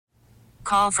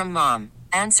Call from mom.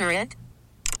 Answer it.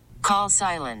 Call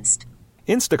silenced.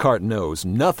 Instacart knows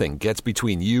nothing gets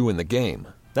between you and the game.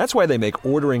 That's why they make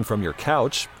ordering from your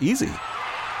couch easy.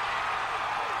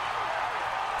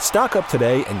 Stock up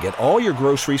today and get all your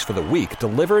groceries for the week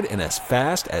delivered in as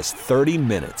fast as 30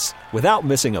 minutes without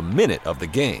missing a minute of the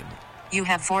game. You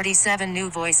have 47 new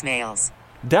voicemails.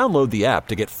 Download the app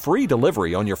to get free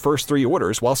delivery on your first 3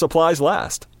 orders while supplies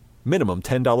last. Minimum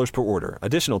 $10 per order.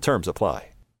 Additional terms apply.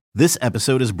 This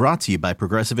episode is brought to you by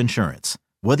Progressive Insurance.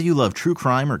 Whether you love true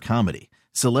crime or comedy,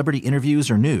 celebrity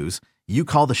interviews or news, you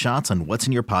call the shots on what's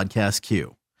in your podcast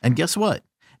queue. And guess what?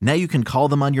 Now you can call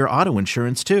them on your auto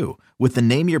insurance too with the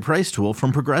Name Your Price tool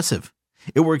from Progressive.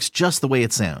 It works just the way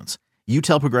it sounds. You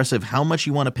tell Progressive how much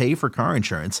you want to pay for car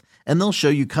insurance, and they'll show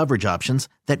you coverage options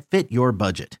that fit your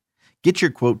budget. Get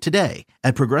your quote today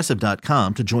at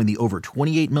Progressive.com to join the over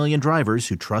 28 million drivers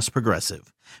who trust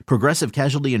Progressive. Progressive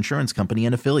Casualty Insurance Company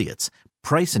and Affiliates.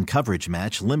 Price and coverage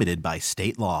match limited by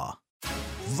state law.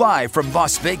 Live from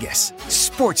Las Vegas,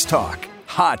 sports talk,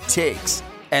 hot takes,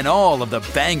 and all of the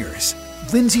bangers.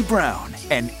 Lindsey Brown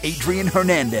and Adrian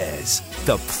Hernandez,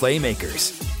 the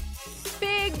Playmakers.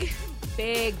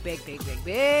 Big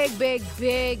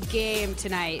game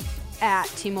tonight at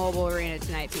T-Mobile Arena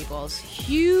tonight, peoples.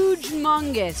 Huge,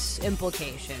 humongous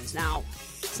implications. Now,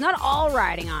 it's not all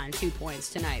riding on 2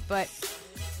 points tonight, but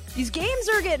these games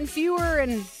are getting fewer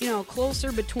and,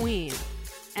 closer between.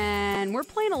 And we're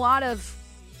playing a lot of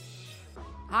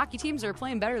hockey teams that are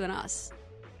playing better than us.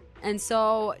 And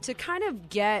so to kind of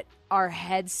get our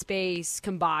headspace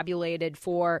combobulated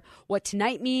for what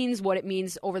tonight means, what it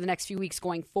means over the next few weeks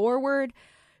going forward,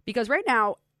 because right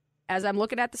now, as I'm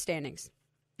looking at the standings,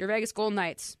 your Vegas Golden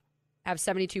Knights have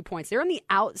 72 points. They're on the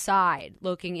outside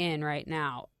looking in right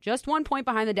now. Just 1 point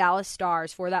behind the Dallas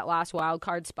Stars for that last wild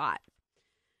card spot.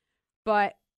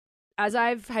 But as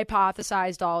I've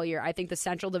hypothesized all year, I think the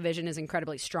Central Division is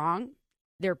incredibly strong.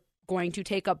 They're going to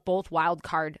take up both wild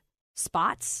card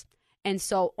spots. And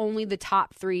so only the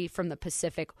top 3 from the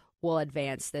Pacific will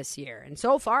advance this year. And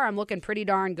so far, I'm looking pretty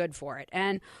darn good for it.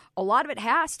 And a lot of it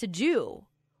has to do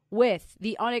with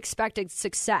the unexpected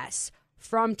success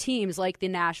from teams like the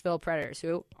Nashville Predators,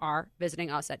 who are visiting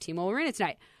us at T-Mobile Arena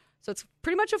tonight. So it's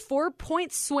pretty much a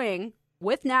 4-point swing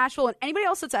with Nashville and anybody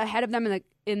else that's ahead of them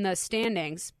in the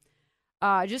standings.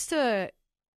 Just to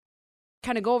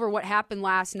kind of go over what happened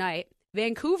last night,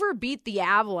 Vancouver beat the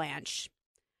Avalanche.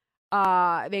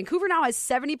 Vancouver now has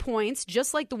 70 points,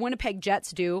 just like the Winnipeg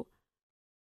Jets do.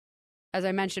 As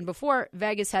I mentioned before,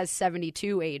 Vegas has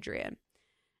 72, Adrian.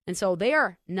 And so they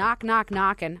are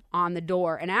knocking on the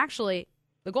door. And actually,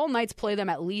 the Golden Knights play them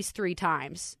at least 3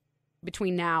 times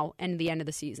between now and the end of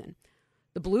the season.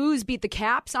 The Blues beat the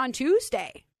Caps on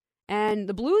Tuesday. And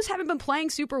the Blues haven't been playing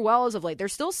super well as of late. They're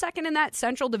still second in that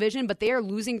Central Division, but they are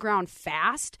losing ground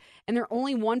fast. And they're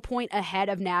only 1 point ahead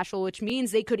of Nashville, which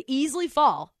means they could easily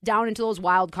fall down into those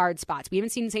wild card spots. We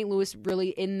haven't seen St. Louis really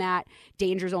in that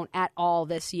danger zone at all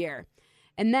this year.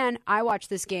 And then I watched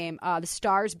this game. The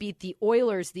Stars beat the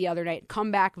Oilers the other night.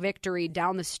 Comeback victory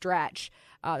down the stretch.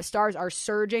 The Stars are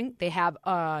surging. They have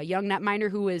a young netminder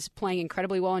who is playing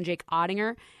incredibly well in Jake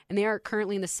Ottinger. And they are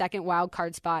currently in the second wild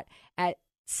card spot at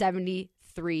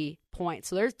 73 points.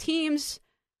 So there's teams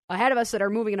ahead of us that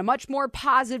are moving in a much more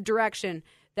positive direction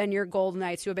than your Golden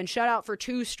Knights, who have been shut out for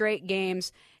 2 straight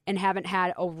games and haven't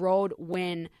had a road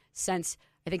win since,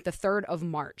 I think, the 3rd of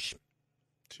March.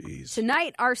 Jeez.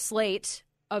 Tonight, our slate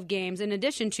of games, in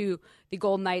addition to the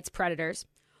Golden Knights Predators,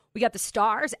 we got the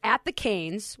Stars at the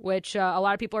Canes, which a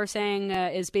lot of people are saying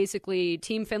is basically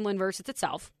Team Finland versus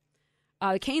itself.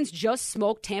 The Canes just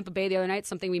smoked Tampa Bay the other night,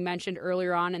 something we mentioned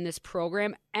earlier on in this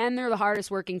program, and they're the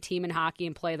hardest working team in hockey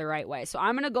and play the right way. So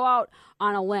I'm going to go out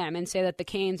on a limb and say that the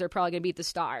Canes are probably going to beat the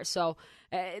Stars. So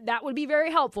that would be very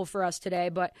helpful for us today.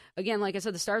 But again, like I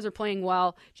said, the Stars are playing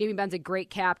well. Jamie Benn's a great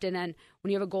captain, and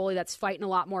when you have a goalie that's fighting a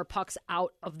lot more pucks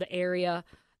out of the area,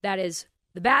 that is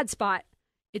the bad spot,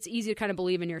 it's easy to kind of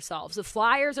believe in yourselves. The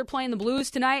Flyers are playing the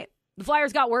Blues tonight. The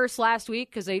Flyers got worse last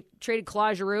week because they traded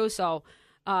Claude Giroux, so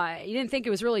you didn't think it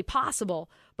was really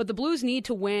possible, but the Blues need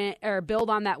to win or build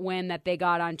on that win that they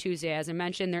got on Tuesday. As I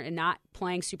mentioned, they're not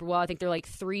playing super well. I think they're like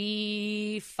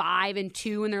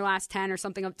 3-5-2 in their last 10 or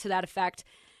something up to that effect.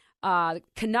 The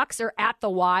Canucks are at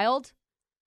the Wild.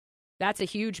 That's a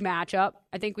huge matchup.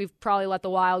 I think we've probably let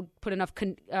the Wild put enough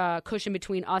cushion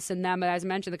between us and them. But as I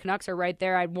mentioned, the Canucks are right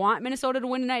there. I'd want Minnesota to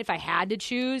win tonight if I had to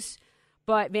choose,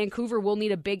 but Vancouver will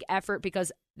need a big effort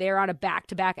because they're on a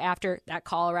back-to-back after that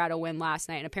Colorado win last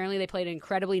night. And apparently they played an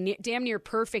incredibly, damn near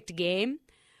perfect game.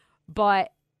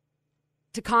 But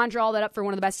to conjure all that up for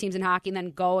one of the best teams in hockey and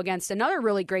then go against another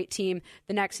really great team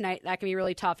the next night, that can be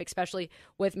really tough, especially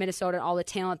with Minnesota and all the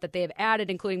talent that they have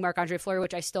added, including Marc-Andre Fleury,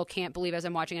 which I still can't believe as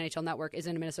I'm watching NHL Network is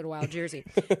in a Minnesota Wild jersey.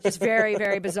 Just very,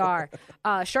 very bizarre.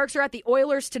 Sharks are at the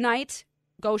Oilers tonight.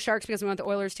 Go Sharks, because we want the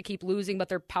Oilers to keep losing, but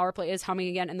their power play is humming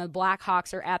again. And the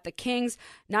Blackhawks are at the Kings.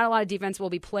 Not a lot of defense will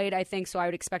be played, I think, so I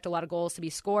would expect a lot of goals to be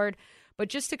scored. But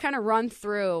just to kind of run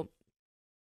through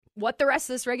what the rest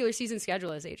of this regular season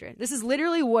schedule is, Adrian. This is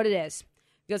literally what it is.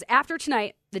 Because after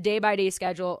tonight, the day-by-day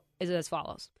schedule is as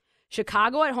follows.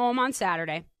 Chicago at home on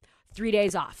Saturday, 3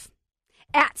 days off.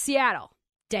 At Seattle,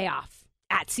 day off.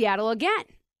 At Seattle again,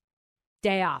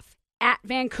 day off. At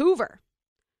Vancouver,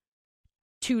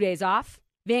 2 days off.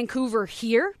 Vancouver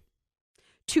here,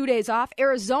 2 days off.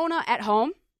 Arizona at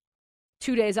home,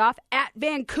 2 days off. At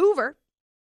Vancouver,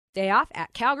 day off.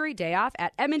 At Calgary, day off.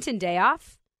 At Edmonton, day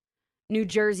off. New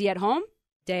Jersey at home,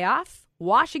 day off.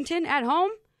 Washington at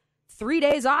home, 3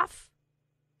 days off.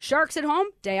 Sharks at home,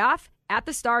 day off. At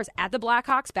the Stars, at the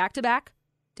Blackhawks, back-to-back,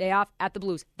 day off. At the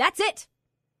Blues. That's it.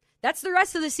 That's the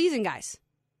rest of the season, guys.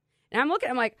 And I'm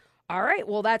like, all right,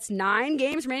 well, that's 9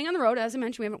 games remaining on the road. As I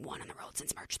mentioned, we haven't won on the road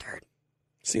since March 3rd.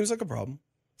 Seems like a problem.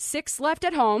 6 left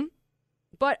at home.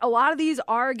 But a lot of these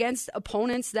are against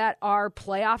opponents that are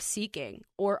playoff seeking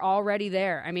or already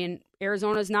there. I mean,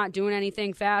 Arizona's not doing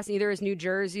anything fast. Neither is New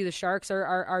Jersey. The Sharks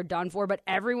are done for, but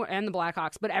everyone, and the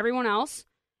Blackhawks, but everyone else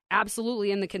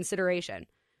absolutely in the consideration.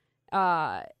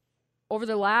 Over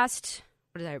the last,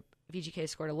 VGK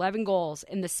scored 11 goals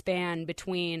in the span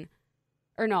between,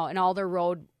 in all their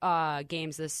road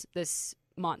games this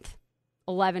month.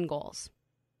 11 goals,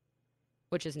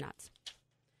 which is nuts.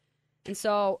 And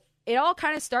so it all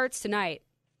kind of starts tonight,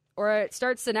 or it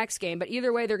starts the next game. But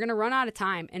either way, they're going to run out of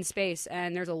time and space,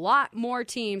 and there's a lot more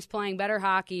teams playing better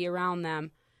hockey around them.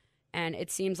 And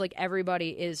it seems like everybody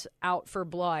is out for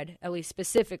blood, at least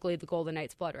specifically the Golden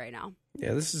Knights' blood right now.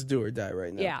 Yeah, this is do or die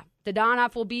right now. Yeah.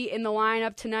 Dadonov will be in the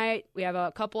lineup tonight. We have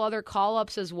a couple other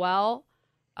call-ups as well.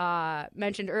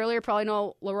 Mentioned earlier, probably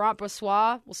no Laurent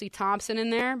Brossoit. We'll see Thompson in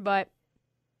there, but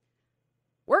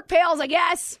work pales, I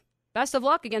guess. Best of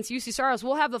luck against UC Saros.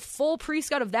 We'll have a full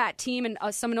pre-scout of that team and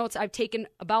some notes I've taken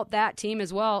about that team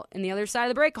as well. In the other side of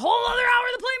the break, a whole other hour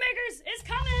of the Playmakers is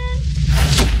coming.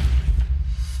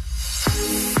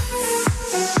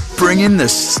 Bringing the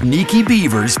sneaky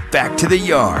Beavers back to the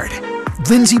yard.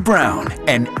 Lindsey Brown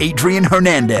and Adrian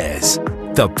Hernandez.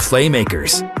 The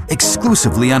Playmakers.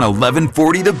 Exclusively on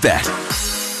 1140 The Bet.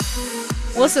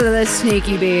 Listen to this,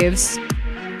 sneaky Beavs.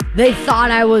 They thought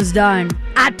I was done.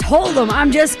 I told them I'm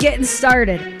just getting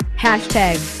started.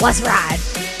 Hashtag let's ride.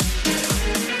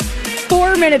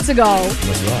 4 minutes ago,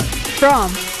 Let's ride.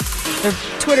 from their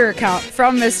Twitter account,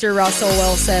 from Mr. Russell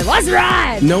Wilson, let's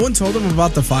ride. No one told him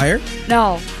about the fire?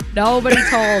 No, nobody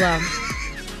told him.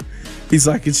 He's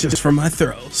like, it's just for my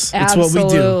throws. Absolutely.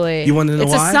 It's what we do. You want to know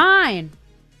it's why? It's a sign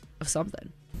of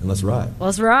something. And let's ride.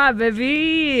 Let's ride,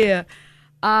 baby.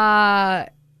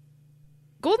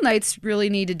 Golden Knights really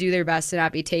need to do their best to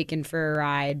not be taken for a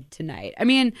ride tonight. I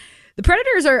mean, the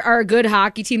Predators are a good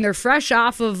hockey team. They're fresh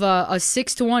off of a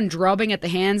 6-1 drubbing at the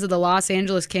hands of the Los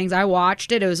Angeles Kings. I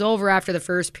watched it. It was over after the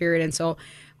first period, and so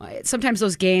sometimes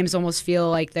those games almost feel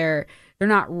like they're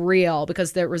not real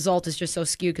because the result is just so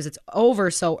skewed because it's over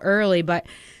so early. But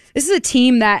this is a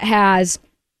team that has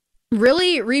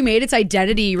really remade its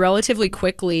identity relatively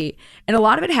quickly, and a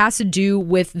lot of it has to do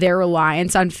with their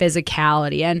reliance on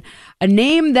physicality. And a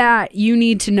name that you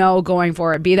need to know going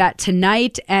forward, be that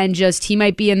tonight, and just he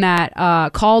might be in that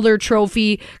Calder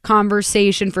Trophy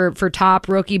conversation for top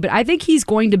rookie, but I think he's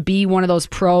going to be one of those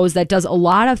pros that does a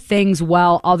lot of things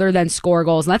well other than score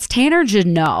goals, and that's Tanner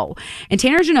Jeannot. And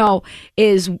Tanner Jeannot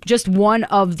is just one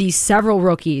of the several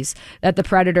rookies that the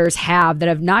Predators have that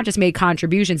have not just made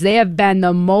contributions, they have been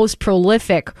the most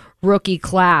prolific rookie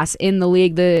class in the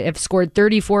league. They have scored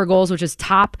 34 goals, which is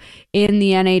top in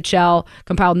the NHL,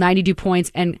 compiled 92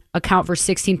 points, and account for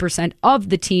 16% of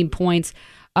the team points.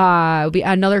 It'll be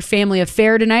another family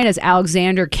affair tonight as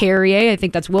Alexander Carrier, I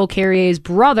think that's Will Carrier's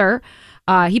brother.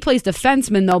 He plays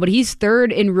defenseman, though, but he's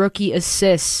third in rookie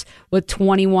assists with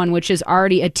 21, which is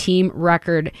already a team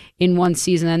record in one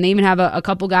season. And they even have a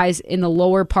couple guys in the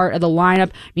lower part of the lineup.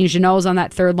 I mean, Jeannot's on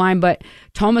that third line, but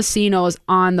Tomasino's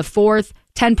on the fourth.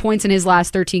 10 points in his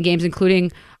last 13 games,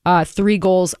 including 3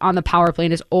 goals on the power play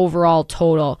in his overall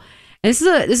total. And this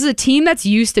is a team that's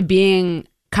used to being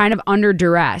kind of under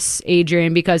duress,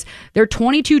 Adrian, because they're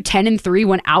 22-10-3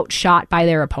 when outshot by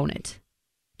their opponent.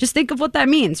 Just think of what that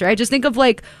means, right? Just think of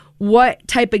like what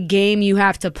type of game you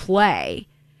have to play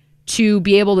to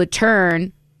be able to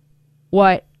turn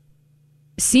what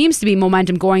seems to be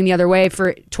momentum going the other way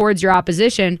towards your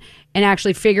opposition, and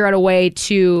actually figure out a way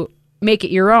to make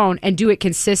it your own and do it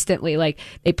consistently. Like,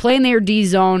 they play in their D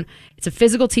zone. It's a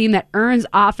physical team that earns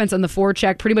offense on the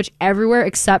forecheck pretty much everywhere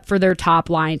except for their top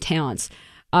line talents.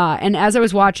 And as I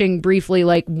was watching briefly,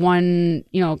 like one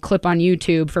clip on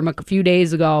YouTube from a few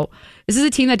days ago, this is a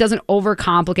team that doesn't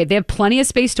overcomplicate. They have plenty of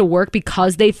space to work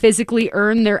because they physically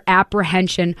earn their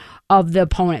apprehension of the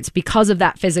opponents because of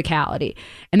that physicality.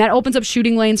 And that opens up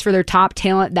shooting lanes for their top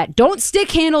talent that don't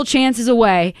stick handle chances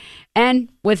away.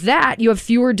 And with that, you have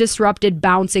fewer disrupted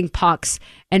bouncing pucks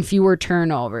and fewer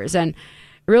turnovers. And it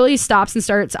really stops and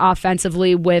starts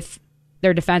offensively with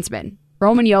their defensemen.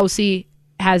 Roman Josi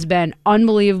has been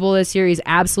unbelievable this year. He's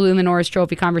absolutely in the Norris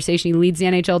Trophy conversation. He leads the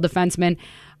NHL defensemen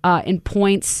in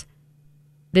points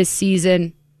this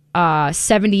season.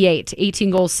 78,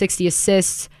 18 goals, 60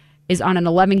 assists, is on an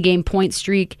 11-game point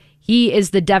streak. He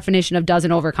is the definition of doesn't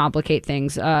overcomplicate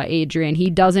things, Adrian. He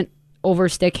doesn't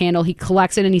overstick handle. He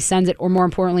collects it and he sends it, or more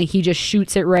importantly, he just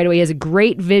shoots it right away. He has a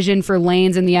great vision for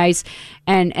lanes in the ice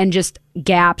and just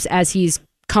gaps as he's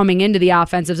coming into the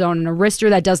offensive zone, and a wrister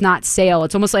that does not sail.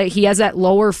 It's almost like he has that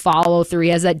lower follow through. He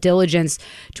has that diligence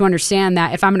to understand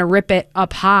that if I'm going to rip it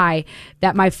up high,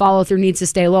 that my follow through needs to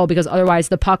stay low, because otherwise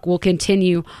the puck will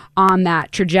continue on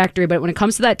that trajectory. But when it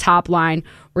comes to that top line,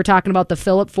 we're talking about the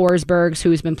Philip Forsbergs,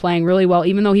 who's been playing really well,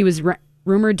 even though he was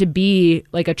rumored to be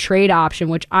like a trade option,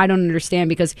 which I don't understand,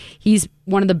 because he's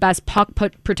one of the best puck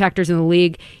protectors in the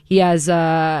league. He has,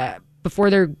 before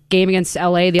their game against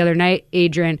LA the other night,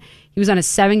 Adrian, he was on a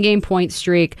 7-game point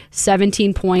streak,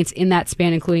 17 points in that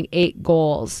span, including 8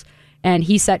 goals. And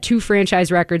he set 2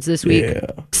 franchise records this week. Yeah.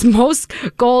 Most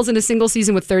goals in a single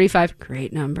season with 35.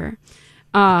 Great number.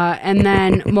 And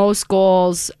then most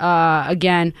goals,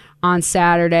 again, on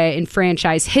Saturday in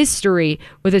franchise history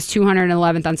with his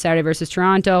 211th on Saturday versus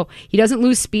Toronto. He doesn't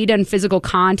lose speed and physical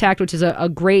contact, which is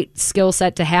a great skill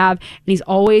set to have. And he's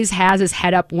always has his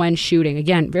head up when shooting.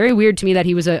 Again, very weird to me that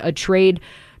he was a trade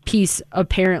piece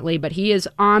apparently, but he is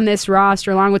on this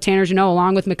roster along with Tanner Jeannot,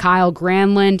 along with Mikael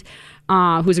Granlund,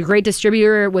 who's a great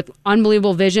distributor with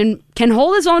unbelievable vision, can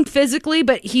hold his own physically,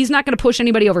 but he's not going to push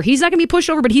anybody over. He's not going to be pushed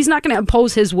over, but he's not going to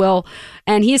impose his will.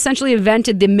 And he essentially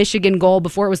invented the Michigan goal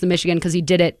before it was the Michigan, because he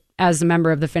did it as a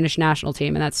member of the Finnish national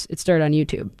team, and it started on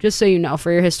YouTube. Just so you know,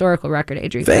 for your historical record,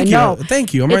 Adrian. Thank you.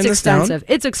 I'm writing this down.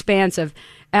 It's expansive,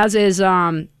 as is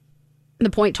the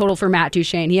point total for Matt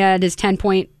Duchene. He had his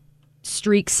 10-point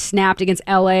streak snapped against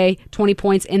LA, 20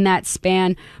 points in that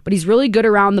span, but he's really good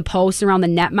around the post, around the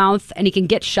net mouth, and he can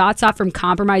get shots off from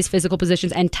compromised physical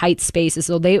positions and tight spaces.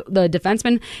 So the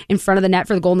defensemen in front of the net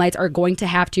for the Golden Knights are going to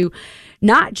have to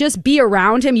not just be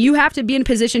around him, you have to be in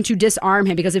position to disarm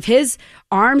him, because if his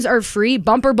arms are free,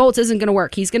 bumper bolts isn't going to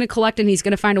work. He's going to collect and he's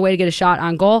going to find a way to get a shot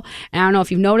on goal. And I don't know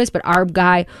if you've noticed, but our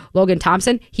guy, Logan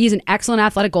Thompson, he's an excellent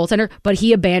athletic goaltender, but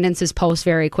he abandons his post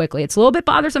very quickly. It's a little bit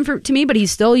bothersome to me, but he's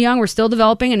still young. We're still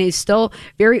developing, and he's still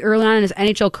very early on in his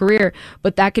NHL career,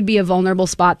 but that could be a vulnerable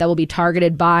spot that will be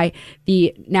targeted by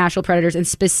the Nashville Predators, and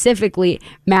specifically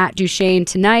Matt Duchene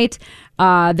tonight.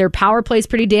 Their power play is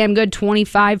pretty damn good,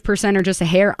 25% or just a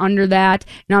hair under that.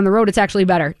 And on the road, it's actually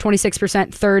better,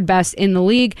 26%, third best in the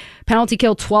league. Penalty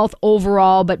kill, 12th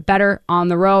overall, but better on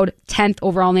the road, 10th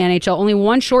overall in the NHL. Only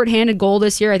one shorthanded goal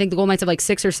this year. I think the Golden Knights have like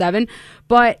 6 or 7.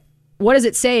 But what does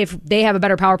it say if they have a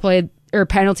better power play or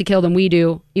penalty kill than we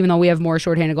do, even though we have more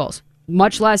shorthanded goals?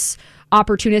 Much less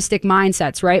opportunistic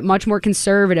mindsets, right? Much more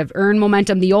conservative, earn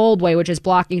momentum the old way, which is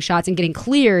blocking shots and getting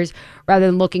clears rather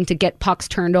than looking to get pucks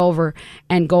turned over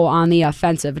and go on the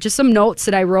offensive. Just some notes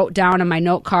that I wrote down on my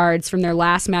note cards from their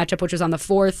last matchup, which was on the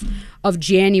 4th of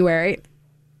January.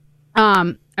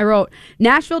 I wrote,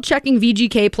 Nashville checking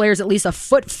VGK players at least a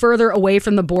foot further away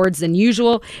from the boards than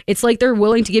usual. It's like they're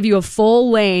willing to give you a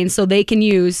full lane so they can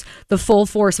use the full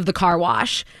force of the car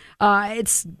wash.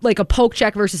 It's like a poke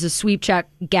check versus a sweep check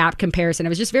gap comparison. I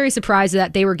was just very surprised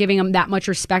that they were giving them that much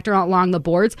respect along the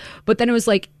boards, but then it was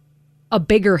like a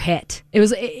bigger hit. It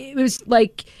was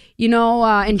like,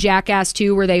 in Jackass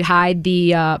 2 where they hide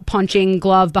the punching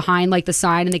glove behind like the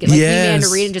sign and they get like man to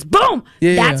read and just boom.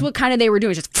 That's what kind of they were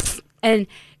doing. Just and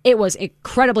it was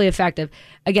incredibly effective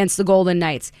against the Golden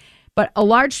Knights. But a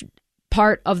large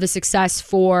part of the success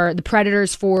for the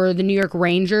Predators, for the New York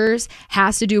Rangers,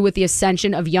 has to do with the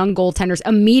ascension of young goaltenders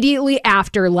immediately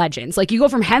after legends. Like you go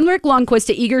from Henrik Lundqvist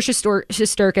to Igor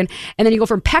Shesterkin, and then you go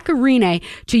from Pekka Rinne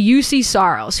to UC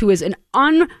Saros, who is an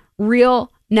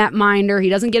unreal netminder. He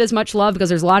doesn't get as much love because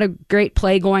there's a lot of great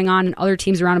play going on in other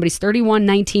teams around him, but he's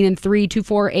 31-19-3,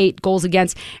 248 goals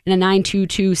against, and a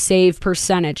 .922 save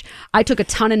percentage. I took a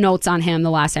ton of notes on him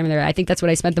the last time there. I think that's what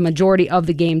I spent the majority of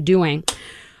the game doing.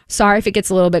 Sorry if it gets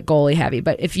a little bit goalie heavy,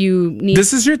 but if you need...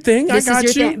 This is your thing. I got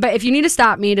you. Thing. But if you need to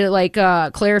stop me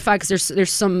to clarify, because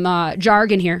there's some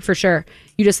jargon here for sure,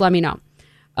 you just let me know.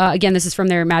 Again, this is from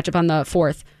their matchup on the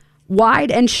 4th.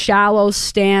 Wide and shallow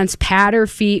stance, patter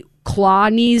feet, claw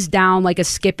knees down like a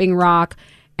skipping rock,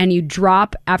 and you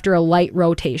drop after a light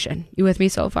rotation. You with me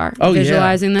so far? Oh,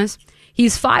 Visualizing this?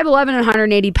 He's 5'11" and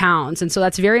 180 pounds, and so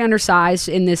that's very undersized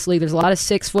in this league. There's a lot of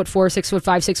 6'4", 6'5",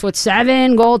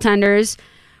 6'7" goaltenders,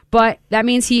 but that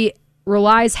means he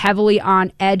relies heavily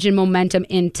on edge and momentum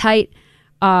in tight,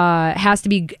 has to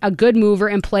be a good mover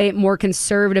and play more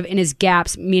conservative in his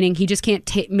gaps, meaning he just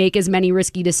can't make as many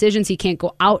risky decisions. He can't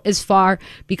go out as far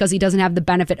because he doesn't have the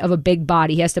benefit of a big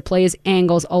body. He has to play his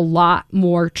angles a lot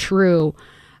more true.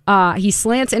 He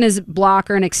slants in his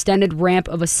blocker an extended ramp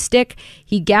of a stick.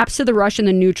 He gaps to the rush in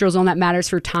the neutral zone. That matters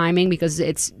for timing because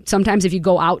it's sometimes if you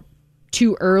go out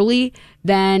too early,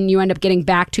 then you end up getting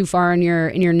back too far in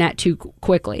your net too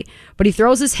quickly. But he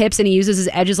throws his hips and he uses his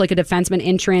edges like a defenseman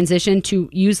in transition to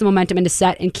use the momentum into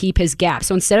set and keep his gap.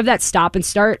 So instead of that stop and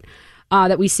start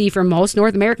that we see from most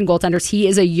North American goaltenders, he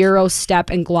is a Euro step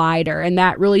and glider, and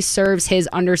that really serves his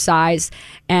undersize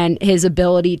and his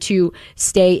ability to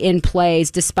stay in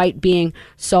plays despite being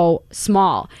so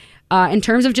small. In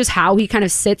terms of just how he kind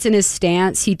of sits in his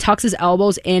stance, he tucks his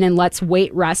elbows in and lets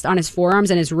weight rest on his forearms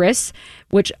and his wrists,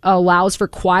 which allows for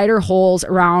quieter holes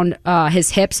around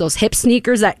his hips. Those hip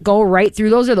sneakers that go right through,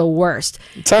 those are the worst.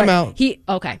 Timeout.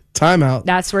 Timeout.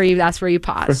 That's where you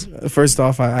pause. First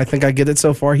off, I think I get it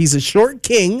so far. He's a short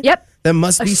king. Yep. That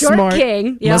must be smart.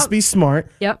 King. Yep. Must be smart.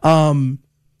 Yep.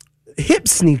 Hip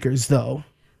sneakers, though.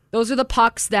 Those are the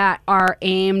pucks that are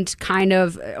aimed kind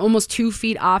of almost 2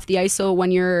 feet off the ice. So when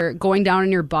you're going down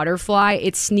in your butterfly,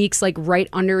 it sneaks like right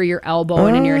under your elbow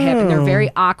and in your hip. And they're very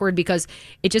awkward because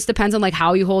it just depends on like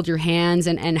how you hold your hands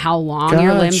and how long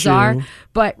your limbs are.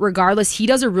 But regardless, he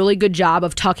does a really good job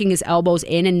of tucking his elbows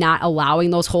in and not allowing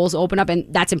those holes to open up.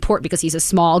 And that's important because he's a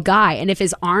small guy. And if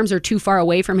his arms are too far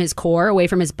away from his core, away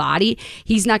from his body,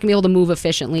 he's not going to be able to move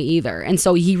efficiently either. And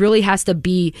so he really has to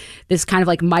be this kind of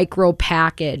like micro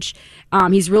package.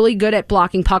 He's really good at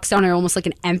blocking pucks down, and almost like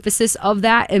an emphasis of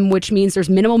that, and which means there's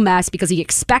minimal mess because he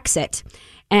expects it,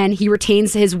 and he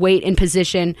retains his weight in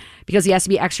position because he has to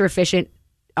be extra efficient.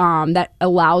 That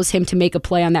allows him to make a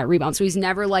play on that rebound. So he's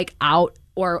never like out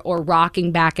or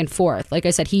rocking back and forth. Like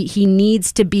I said, he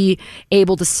needs to be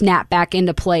able to snap back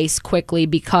into place quickly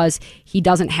because he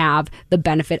doesn't have the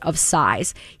benefit of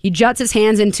size. He juts his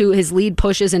hands into his lead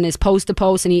pushes and his post to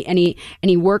post, and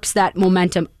he works that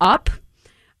momentum up.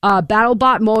 Battle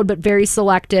bot mode, but very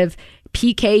selective.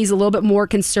 PK, he's a little bit more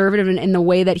conservative in the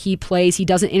way that he plays. He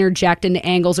doesn't interject into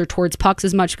angles or towards pucks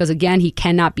as much because, again, he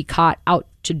cannot be caught out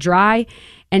to dry.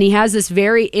 And he has this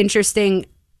very interesting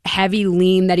heavy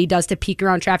lean that he does to peek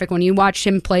around traffic. When you watch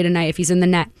him play tonight, if he's in the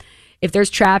net, if there's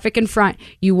traffic in front,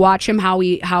 you watch him how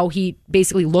he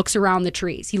basically looks around the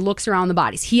trees. He looks around the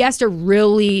bodies. He has to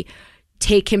really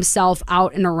take himself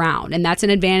out and around, and that's an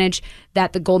advantage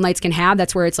that the Golden Knights can have.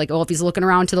 That's where it's like, oh, if he's looking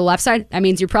around to the left side, that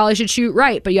means you probably should shoot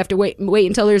right, but you have to wait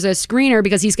until there's a screener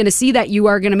because he's going to see that you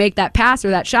are going to make that pass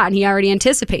or that shot, and he already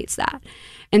anticipates that.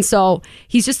 And so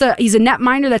he's a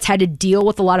netminder that's had to deal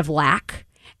with a lot of lack,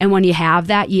 and when you have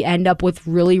that, you end up with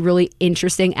really, really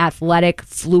interesting, athletic,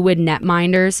 fluid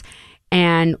netminders,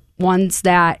 and ones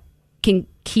that can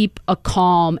keep a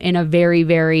calm in a very,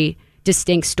 very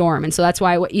distinct storm. And so that's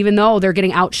why, even though they're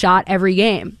getting outshot every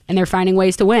game and they're finding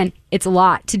ways to win, it's a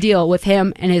lot to deal with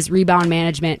him and his rebound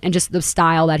management and just the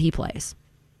style that he plays.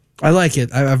 I like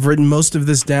it. I've written most of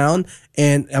this down,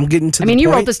 and I'm getting to the point.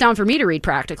 You wrote this down for me to read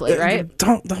practically, right?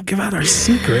 Don't give out our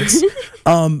secrets.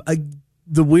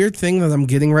 The weird thing that I'm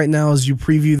getting right now as you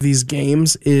preview these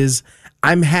games is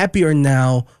I'm happier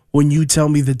now when you tell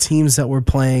me the teams that we're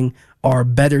playing are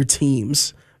better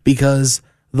teams, because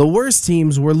the worst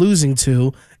teams we're losing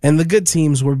to, and the good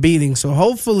teams we're beating. So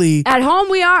hopefully, at home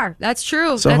we are. That's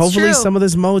true. So hopefully some of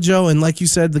this mojo, and like you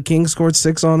said, the Kings scored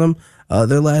 6 on them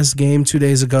their last game 2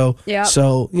 days ago. Yeah.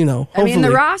 So hopefully.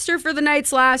 The roster for the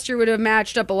Knights last year would have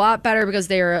matched up a lot better because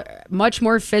they were much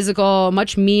more physical,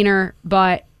 much meaner.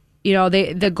 But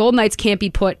the Golden Knights can't be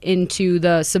put into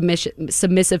the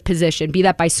submissive position, be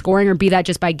that by scoring or be that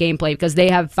just by gameplay, because they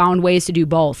have found ways to do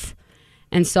both.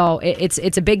 And so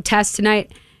it's a big test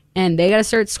tonight, and they got to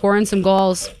start scoring some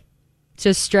goals,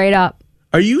 just straight up.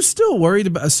 Are you still worried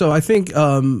about? So I think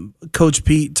Coach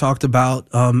Pete talked about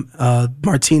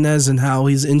Martinez and how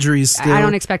his injuries. Still, I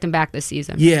don't expect him back this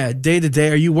season. Yeah, day to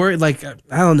day. Are you worried? Like, I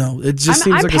don't know. It just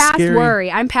seems like a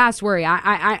scary. I'm past worry.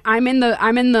 I'm in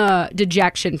the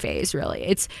dejection phase. Really,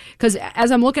 it's because as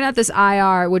I'm looking at this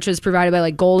IR, which was provided by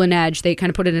like Golden Edge, they kind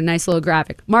of put it in a nice little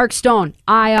graphic. Mark Stone,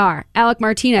 IR. Alec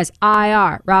Martinez,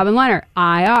 IR. Robin Leonard,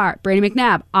 IR. Brady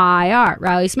McNabb, IR.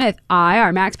 Riley Smith,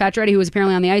 IR. Max Pacioretty, who was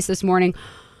apparently on the ice this morning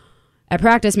at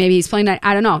practice, maybe he's playing that.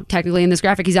 I don't know. Technically in this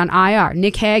graphic, he's on IR.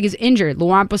 Nick Hague is injured.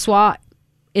 Laurent Brossoit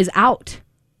is out.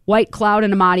 White Cloud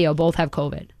and Amadio both have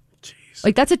COVID. Jeez.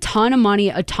 Like, that's a ton of money,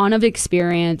 a ton of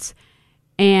experience,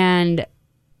 and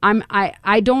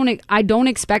I don't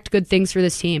expect good things for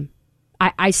this team.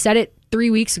 I said it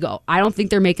 3 weeks ago. I don't think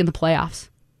they're making the playoffs,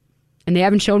 and they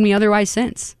haven't shown me otherwise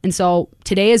since. And so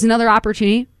today is another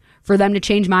opportunity for them to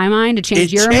change my mind, to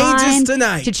change your mind,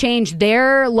 tonight. To change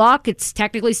their luck. It's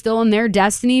technically still in their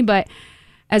destiny, but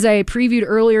as I previewed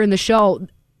earlier in the show,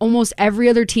 almost every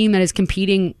other team that is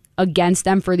competing against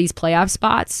them for these playoff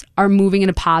spots are moving in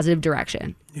a positive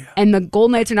direction. Yeah. And the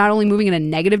Golden Knights are not only moving in a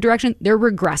negative direction, they're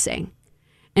regressing.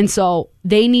 And so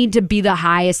they need to be the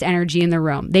highest energy in the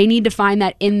room. They need to find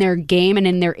that in their game and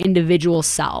in their individual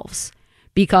selves,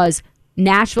 because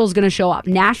Nashville's going to show up.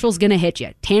 Nashville's going to hit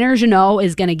you. Tanner Jeannot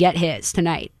is going to get his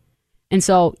tonight. And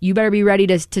so you better be ready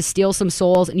to steal some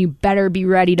souls, and you better be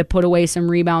ready to put away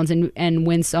some rebounds and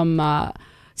win some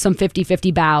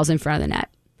 50-50 battles in front of the net.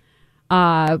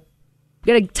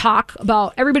 We're going to talk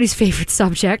about everybody's favorite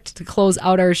subject to close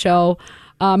out our show.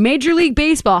 Major League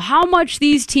Baseball, how much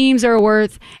these teams are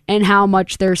worth and how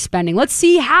much they're spending. Let's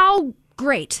see how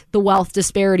great the wealth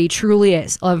disparity truly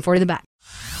is. 11:40 The Bet.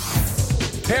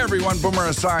 Hey everyone, Boomer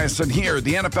Esiason here.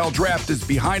 The NFL Draft is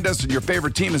behind us and your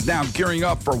favorite team is now gearing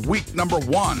up for week number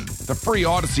 1. The free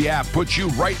Odyssey app puts you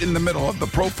right in the middle of the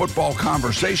pro football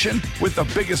conversation with the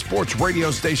biggest sports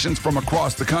radio stations from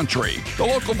across the country. The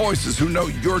local voices who know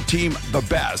your team the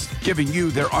best, giving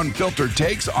you their unfiltered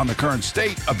takes on the current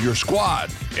state of your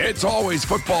squad. It's always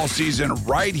football season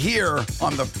right here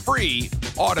on the free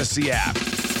Odyssey app.